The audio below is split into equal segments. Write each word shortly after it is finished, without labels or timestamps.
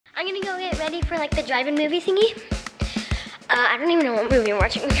I'm gonna go get ready for like the drive-in movie thingy. I don't even know what movie I'm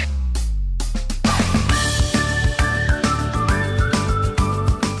watching.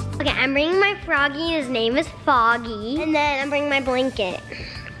 Okay, I'm bringing my froggy, his name is Foggy. And then I'm bringing my blanket,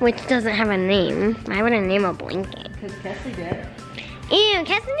 which doesn't have a name. Why would I name a blanket? Because Kesley did. Ew,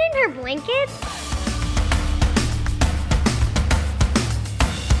 Kesley named her blanket?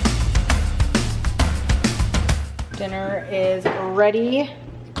 Dinner is ready.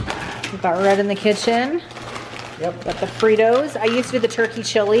 We've got Rhett in the kitchen. Yep. Got the Fritos. I used to do the turkey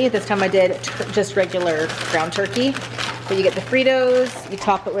chili. This time I did just regular ground turkey. So you get the Fritos, you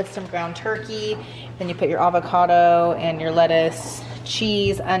top it with some ground turkey, then you put your avocado and your lettuce,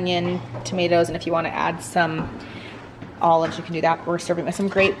 cheese, onion, tomatoes, and if you want to add some olives, you can do that. We're serving with some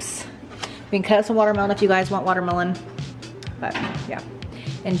grapes. We can cut up some watermelon if you guys want watermelon. But yeah,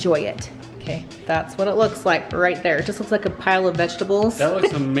 enjoy it. Okay, that's what it looks like right there. It just looks like a pile of vegetables. That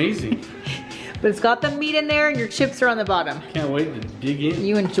looks amazing. But it's got the meat in there and your chips are on the bottom. Can't wait to dig in.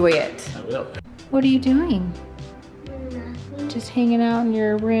 You enjoy it. I will. What are you doing? Nothing. Just hanging out in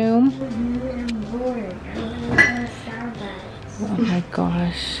your room? I'm bored. I'm going to Starbucks. Oh my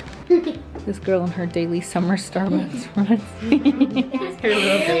gosh. This girl in her daily summer Starbucks runs.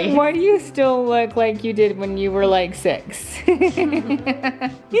 Why do you still look like you did when you were like 6? You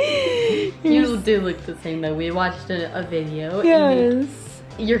do look the same though. We watched a video. Yes.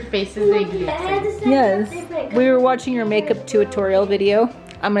 And your face is the exact same. Yes. We were watching your makeup tutorial video.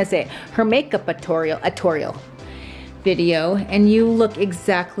 I'm gonna say her makeup tutorial video, and you look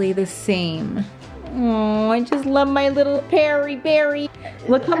exactly the same. Oh, I just love my little Perri.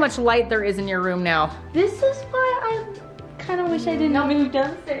 Look how much light there is in your room now. This is why I kind of wish I didn't move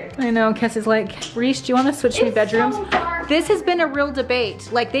downstairs. I know, Kessie's like, Reese, do you want to switch me bedrooms? So dark. This has been a real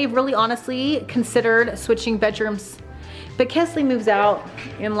debate. Like, they've really honestly considered switching bedrooms. But Kesley moves out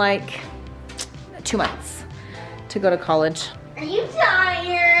in like 2 months to go to college. Are you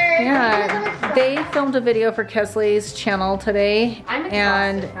tired? Yeah, they filmed a video for Kesley's channel today,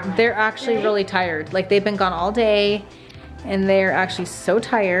 and they're actually really tired. Like, they've been gone all day, and they're actually so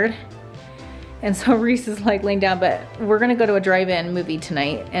tired. And so Reese is like laying down, but we're gonna go to a drive-in movie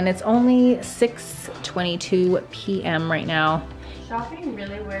tonight, and it's only 6:22 p.m. right now. Shopping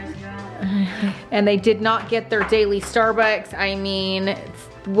really wears you out. And they did not get their daily Starbucks. I mean,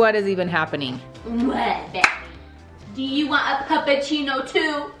 what is even happening? What? Do you want a cappuccino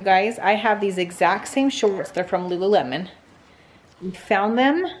too? Guys, I have these exact same shorts. They're from Lululemon. We found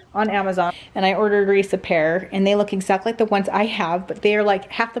them on Amazon, and I ordered Reese a pair, and they look exactly like the ones I have, but they are like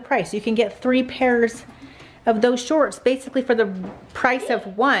half the price. You can get 3 pairs of those shorts basically for the price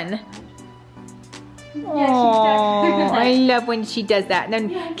of one. Oh, I love when she does that. And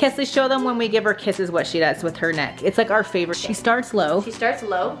then Kesley, show them when we give her kisses what she does with her neck. It's like our favorite. She starts low. She starts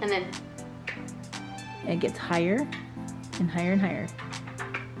low and then it gets higher and higher and higher.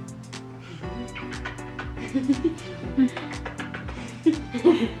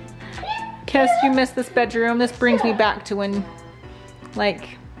 Kes, you missed this bedroom. This brings me back to when,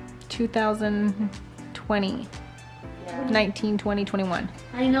 like, 2020, 19, 20, 21.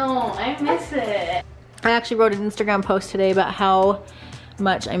 I know, I miss it. I actually wrote an Instagram post today about how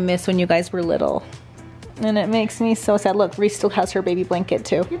much I miss when you guys were little. And it makes me so sad. Look, Reese still has her baby blanket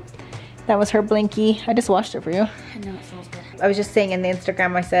too. Yep. That was her blankie. I just washed it for you. I know, it smells good. I was just saying in the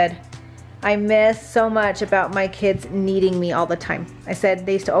Instagram, I said, I miss so much about my kids needing me all the time. I said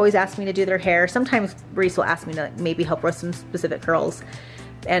they used to always ask me to do their hair. Sometimes Reese will ask me to maybe help with some specific curls.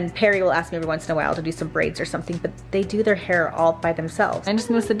 And Perri will ask me every once in a while to do some braids or something, but they do their hair all by themselves. I just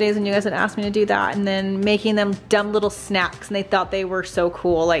miss the days when you guys would ask me to do that, and then making them dumb little snacks, and they thought they were so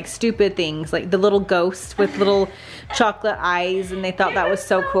cool, like stupid things, like the little ghost with little chocolate eyes, and they thought that was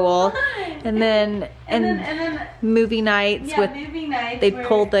so cool. And then movie nights they'd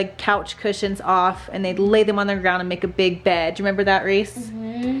pull the couch cushions off, and they'd lay them on the ground and make a big bed. Do you remember that, Reese?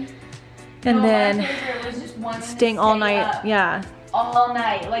 Mm-hmm. And then staying all night, yeah. All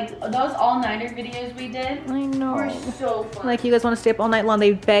night, like those all-nighter videos we did. I know. Were so fun. Like, you guys want to stay up all night long?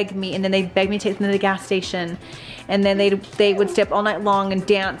 They beg me, and then they beg me to take them to the gas station, and then they would stay up all night long and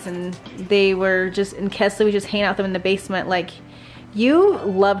dance, and they were just, and Kesley would just hang out with them in the basement. Like, you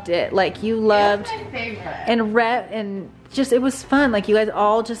loved it. Like, you loved. It was my favorite. And Rhett, and just, it was fun. Like, you guys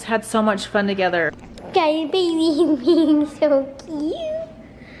all just had so much fun together. Guys, baby being so cute.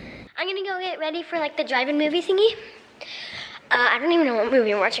 I'm gonna go get ready for like the drive-in movie thingy. I don't even know what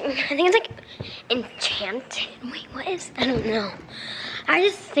movie I'm watching. I think it's like Enchanted. Wait, what is? I don't know. I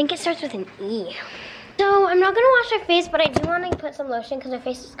just think it starts with an E. So I'm not gonna wash my face, but I do want to put some lotion because my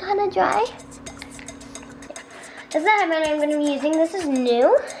face is kind of dry. This is the headband I'm gonna be using. This is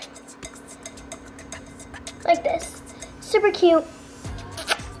new. Like this. Super cute.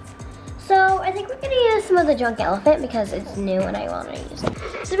 So I think we're gonna use some of the junk elephant because it's new and I wanna use it.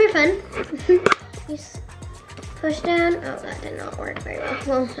 This will be fun. Just push down. Oh, that did not work very well.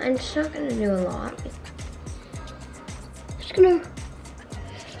 Well, I'm just not gonna do a lot. Just gonna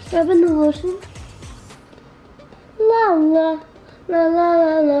rub in the lotion. La la la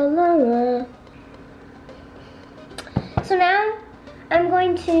la la la la. So now I'm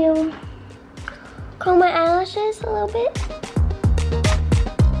going to curl my eyelashes a little bit.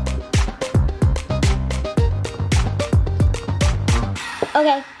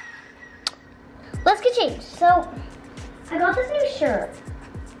 Okay, let's get changed. So I got this new shirt.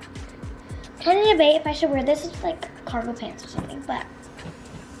 Kind of debate if I should wear this as like cargo pants or something, but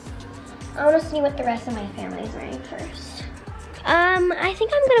I want to see what the rest of my family is wearing first. I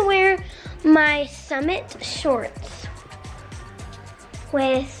think I'm gonna wear my Summit shorts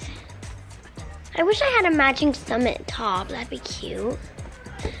with, I wish I had a matching Summit top, that'd be cute.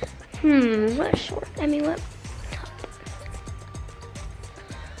 What short, what top?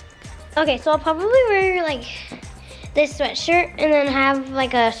 Okay, so I'll probably wear like this sweatshirt and then have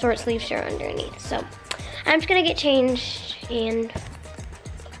like a short sleeve shirt underneath. So I'm just gonna get changed, and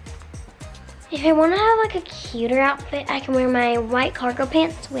if I wanna have like a cuter outfit, I can wear my white cargo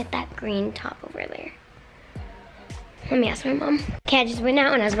pants with that green top over there. Let me ask my mom. Okay, I just went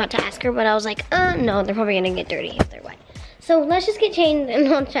out and I was about to ask her, but I was like, no, they're probably gonna get dirty if they're white. So let's just get changed and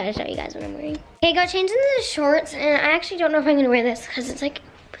I'll try to show you guys what I'm wearing. Okay, got changed into the shorts, and I actually don't know if I'm gonna wear this because it's like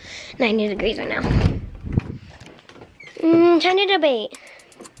 90 degrees right now. Trying to debate.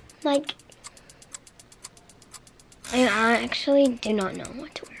 Like, I actually do not know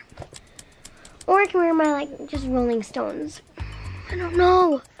what to wear. Or I can wear my like just Rolling Stones. I don't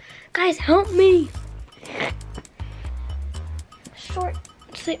know. Guys, help me. Short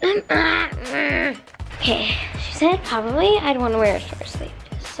sleeve. Okay, she said probably I'd want to wear a short sleeve.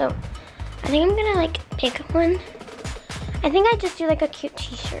 So I think I'm gonna like pick one. I think I'd just do like a cute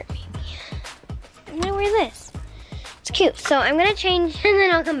t-shirt maybe. I'm gonna wear this. It's cute. So I'm gonna change and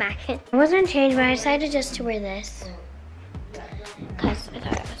then I'll come back. I wasn't gonna change, but I decided just to wear this because I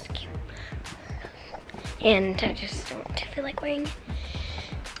thought it was cute. And I just don't feel like wearing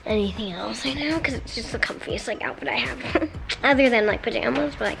anything else right now because it's just the comfiest like outfit I have. Other than like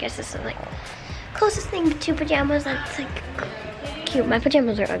pajamas, but I guess this is like closest thing to pajamas that's like cute. My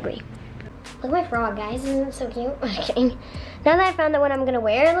pajamas are ugly. Look at my frog, guys. Isn't it so cute? Okay. Now that I found out what I'm gonna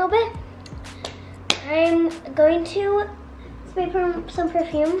wear a little bit, I'm going to spray some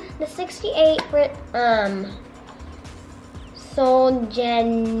perfume. The 68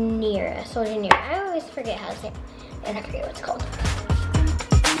 Soljanira. I always forget how to say it, and I forget what it's called.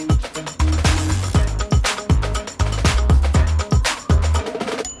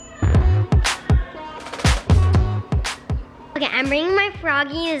 Okay, I'm bringing my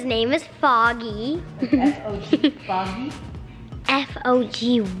froggy. His name is Foggy. F-O-G, Foggy?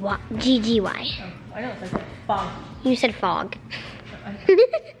 F-O-G-G-Y. Oh, I know, it's like Foggy. You said fog.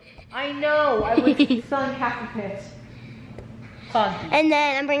 I know, I was spelling half of it. Foggy. And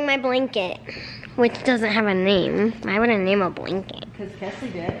then I'm bringing my blanket, which doesn't have a name. Why would I name a blanket? Because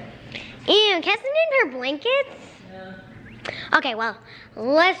Kesley did. Ew, Kesley named her blankets? Yeah. Okay, well,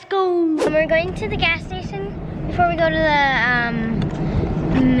 let's go. We're going to the gas station before we go to the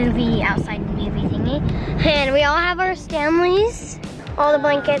outside movie thingy. And we all have our Stanleys, all the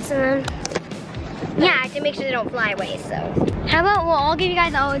blankets, and then, yeah, to make sure they don't fly away, so. How about, well, I'll give you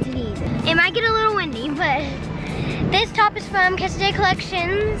guys all of these. It might get a little windy, but this top is from Kesley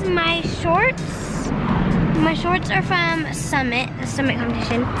Collections. My shorts are from Summit, the Summit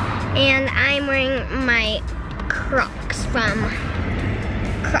competition. And I'm wearing my Crocs from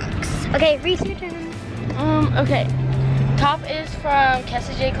Crocs. Okay, Reese, your turn. Okay. Top is from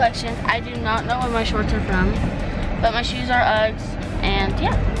Kesley Collections. I do not know where my shorts are from, but my shoes are Uggs, and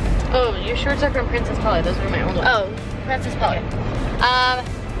yeah. Oh, your shorts are from Princess Polly. Those were my old ones. Oh, Princess Polly.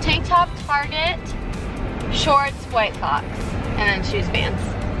 Tank top, Target, shorts, White Fox, and then shoes, Vans.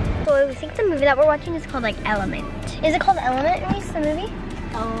 So I think the movie that we're watching is called like Element. Is it called Element, Reese, the movie?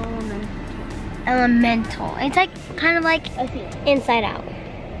 Elemental. It's like kind of like Inside Out,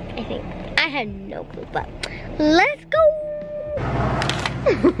 I think. I had no clue, but let's go.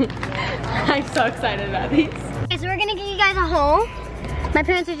 I'm so excited about these. Okay, so we're gonna give you guys a haul. My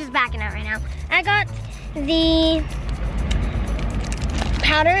parents are just backing out right now. I got the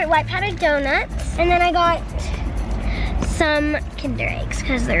white powdered donuts, and then I got some Kinder eggs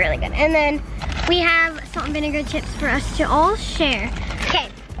because they're really good. And then we have salt and vinegar chips for us to all share. Okay.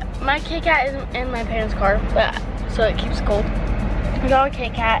 My Kit Kat is in my parents' car, but so it keeps cold. We got a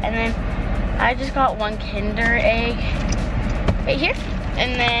Kit Kat, and then I just got one Kinder Egg right here,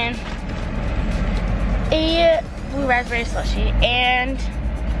 and then a blue raspberry slushie and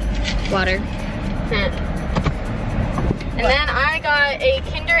Water. And then I got a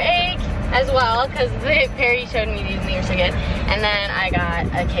Kinder Egg as well, because Perri showed me these and they were so good. And then I got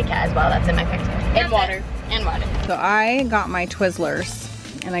a Kit Kat as well, that's in my picture. And water. And water. So I got my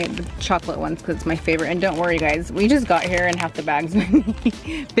Twizzlers, and I got the chocolate ones because it's my favorite. And don't worry guys, we just got here and half the bag's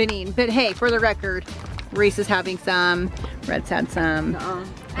been eaten. But hey, for the record, Reese is having some, Rhett's had some. Oh,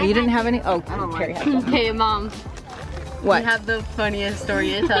 you didn't have any? Oh, Perri had some. Hey mom. What? I have the funniest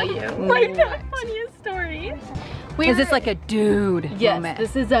story to tell you. Like the funniest story. Is this like a dude moment? Yes,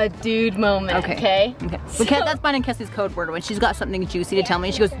 this is a dude moment, okay? So, that's mine and Kesley's code word. When she's got something juicy to tell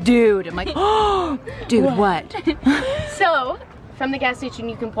me, she goes, dude. I'm like, oh, dude, what? So, from the gas station,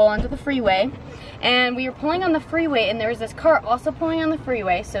 you can pull onto the freeway. And we were pulling on the freeway, and there was this car also pulling on the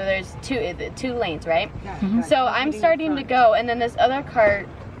freeway. So there's two lanes, right? So I'm starting to go, and then this other car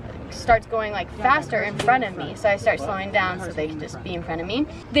starts going like faster in front of me, so I start slowing down so they can just be in front of me.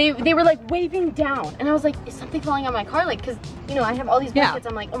 They were like waving down, and I was like, is something falling on my car? Like, cause you know I have all these blankets.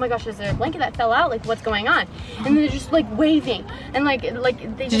 I'm like, oh my gosh, is there a blanket that fell out? Like, what's going on? And then they're just like waving, and like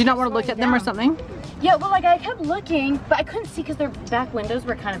they. Did you not want to look at them or something? Yeah, well, like I kept looking, but I couldn't see because their back windows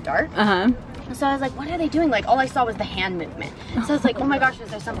were kind of dark. So I was like, what are they doing? Like, all I saw was the hand movement. So I was like, oh my gosh, is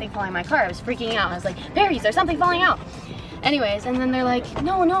there something falling in my car? I was freaking out. I was like, Perri, is there something falling out? Anyways, and then they're like,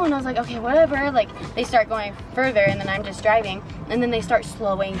 no, and I was like, okay, whatever. Like, they start going further, and then I'm just driving, and then they start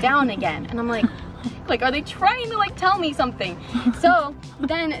slowing down again, and I'm like, are they trying to like tell me something? So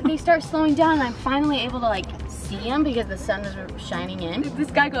then they start slowing down, and I'm finally able to like see them because the sun is shining in.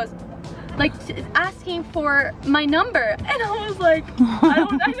 This guy goes, like, asking for my number, and I was like, I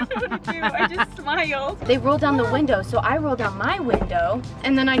don't know what to do. I just smiled. They rolled down the window, so I rolled down my window,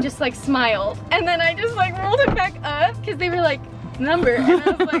 and then I just like smiled, and then I just like rolled it back up because they were like, number, and I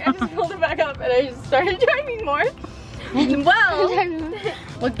was like, I just rolled it back up, and I just started driving more.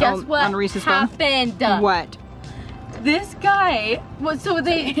 Well, guess what on Reese's happened? Phone? What? This guy,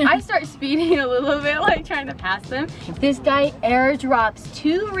 I start speeding a little bit, like trying to pass them. This guy airdrops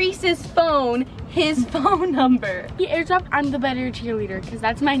to Reese's phone his phone number. He airdropped, I'm the better cheerleader, because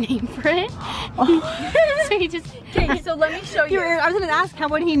that's my name for it. So he just, okay, so let me show you. I was gonna ask, how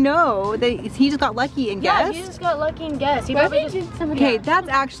would he know that he just got lucky and guessed? Yeah, he just got lucky and guessed. He probably just did somebody else. That's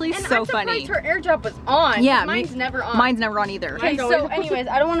actually so funny. I'm surprised her airdrop was on. Yeah, mine's never on. Mine's never on either. Okay, so anyways,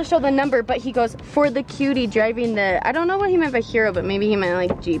 I don't want to show the number, but he goes, for the cutie driving the, I don't know what he meant by hero, but maybe he meant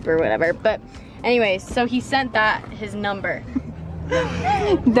like Jeep or whatever. But anyways, so he sent that his number.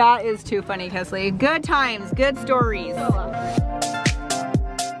 That is too funny, Kesley. Good times, good stories.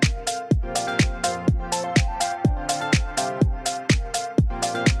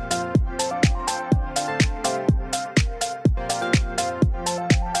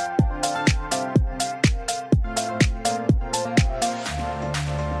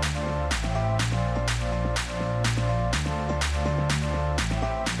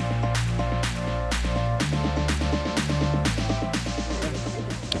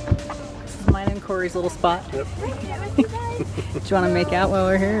 Corey's little spot. Yep. Do you want to make out while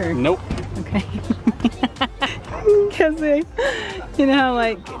we're here? Or? Nope. Okay. Because you know how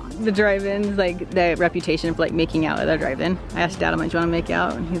like the drive-ins, like the reputation of like making out at a drive-in. I asked Dad, I'm like, do you want to make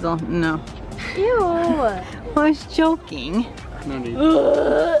out? And he's all, no. Ew. Well, I was joking. No need.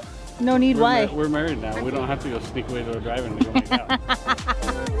 No need, why? We're married now. We don't have to go sneak away to a drive-in to go make out.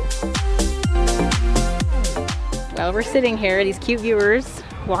 Well, we're sitting here. These cute viewers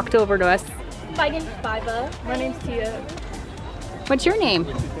walked over to us. My name's Biba. My name's Tia. What's your name?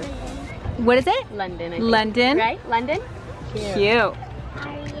 What is it? London. London. Right? London? Cute.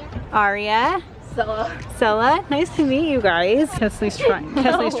 Aria. Sella. Nice to meet you guys. Kesley's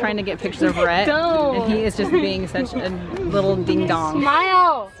trying to get pictures of Rhett. And he is just being such a little ding dong.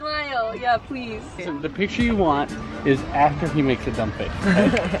 Smile. Smile. Yeah, please. So the picture you want is after he makes a dumb face.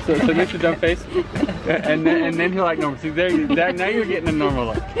 Okay? So he makes a dumb face, and then he'll like normal. See, now you're getting a normal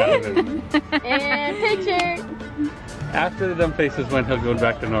look. And picture. After the dumb face is when he'll go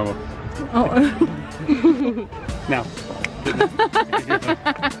back to normal. Oh. Now.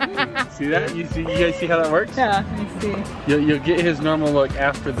 See that? You guys see how that works? Yeah, I see. You'll get his normal look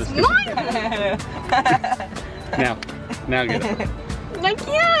after the stick. Now get it. I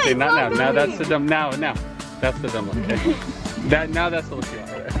can't. Okay, not now. Now that's the dumb. Now that's the dumb look. Okay. Now that's the look you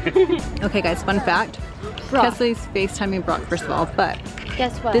want. Right? Okay, guys. Fun fact: Kesley's FaceTiming Brock first of all, but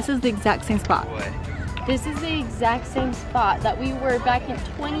guess what? This is the exact same spot. This is the exact same spot that we were back in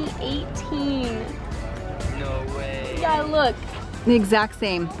 2018. No way. Yeah, look. The exact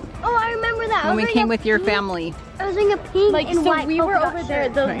same. Oh, I remember that. When we came with your family. I was in a pink Like, and so white we were polka over dot there,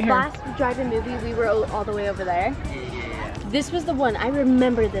 shirt. the Right here. last drive-in movie, we were all the way over there. This was the one, I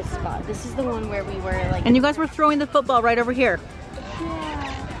remember this spot. This is the one where we were like... And you guys were throwing the football right over here.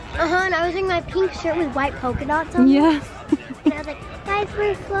 And I was in my pink shirt with white polka dots on it. Yes. And I was like, guys,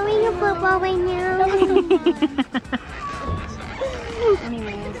 we're throwing a football right now.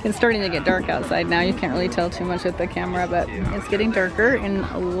 Anyways. It's starting to get dark outside now. You can't really tell too much with the camera, but it's getting darker and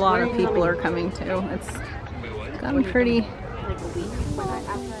a lot of people are coming too. It's gotten pretty. Like a week when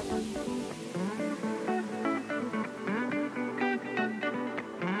after I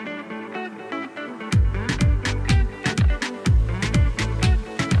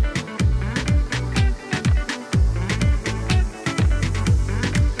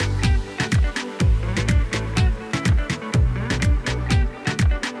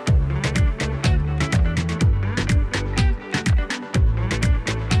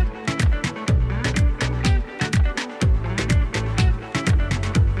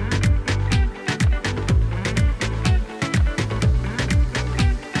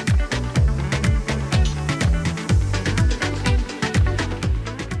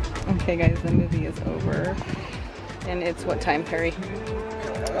Okay guys, the movie is over. And it's what time, Perri?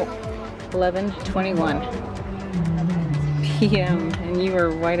 Oh, 11:21 p.m. and you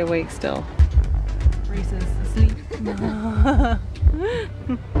are wide awake still. Reese is asleep.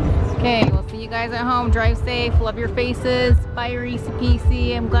 Okay, we'll see you guys at home. Drive safe, love your faces. Bye Reese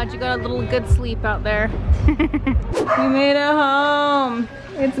PC. I'm glad you got a little good sleep out there. We made it home.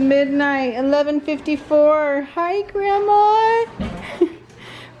 It's midnight, 11:54. Hi Grandma.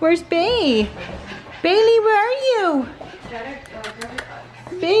 Where's Bay? Bailey, where are you?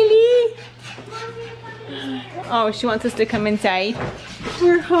 Bailey? Oh, she wants us to come inside.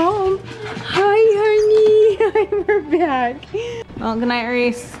 We're home. Hi, honey. We're back. Well, good night,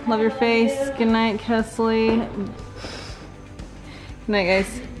 Reese. Love your face. Good night, Kesley. Good night,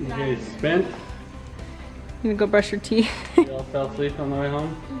 guys. You guys spent? You gonna go brush your teeth? You all fell asleep on the way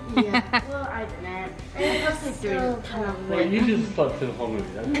home? Yeah, well, I didn't. I was like doing kind of Well, you just slept through the whole movie.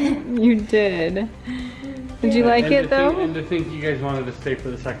 That's it. You did. Did you like it though? And to think you guys wanted to stay for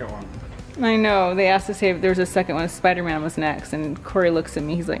the second one. I know. They asked us if there was a second one. Spider-Man was next, and Corey looks at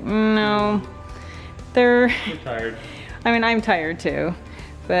me. He's like, no. You're tired. I mean, I'm tired too,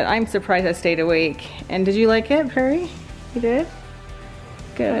 but I'm surprised I stayed awake. And did you like it, Perri? You did?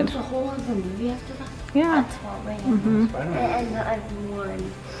 Good. the whole of the movie after that. Yeah. That's what right Spider-Man. And I've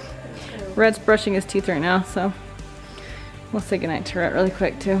won. Rhett's brushing his teeth right now, so we'll say goodnight to Rhett really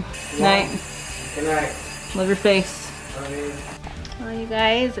quick too. Night. Good night. Love your face. Well, you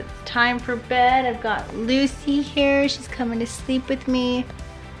guys, it's time for bed. I've got Lucy here. She's coming to sleep with me.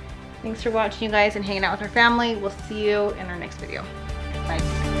 Thanks for watching, you guys, and hanging out with our family. We'll see you in our next video.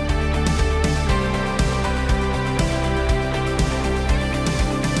 Bye.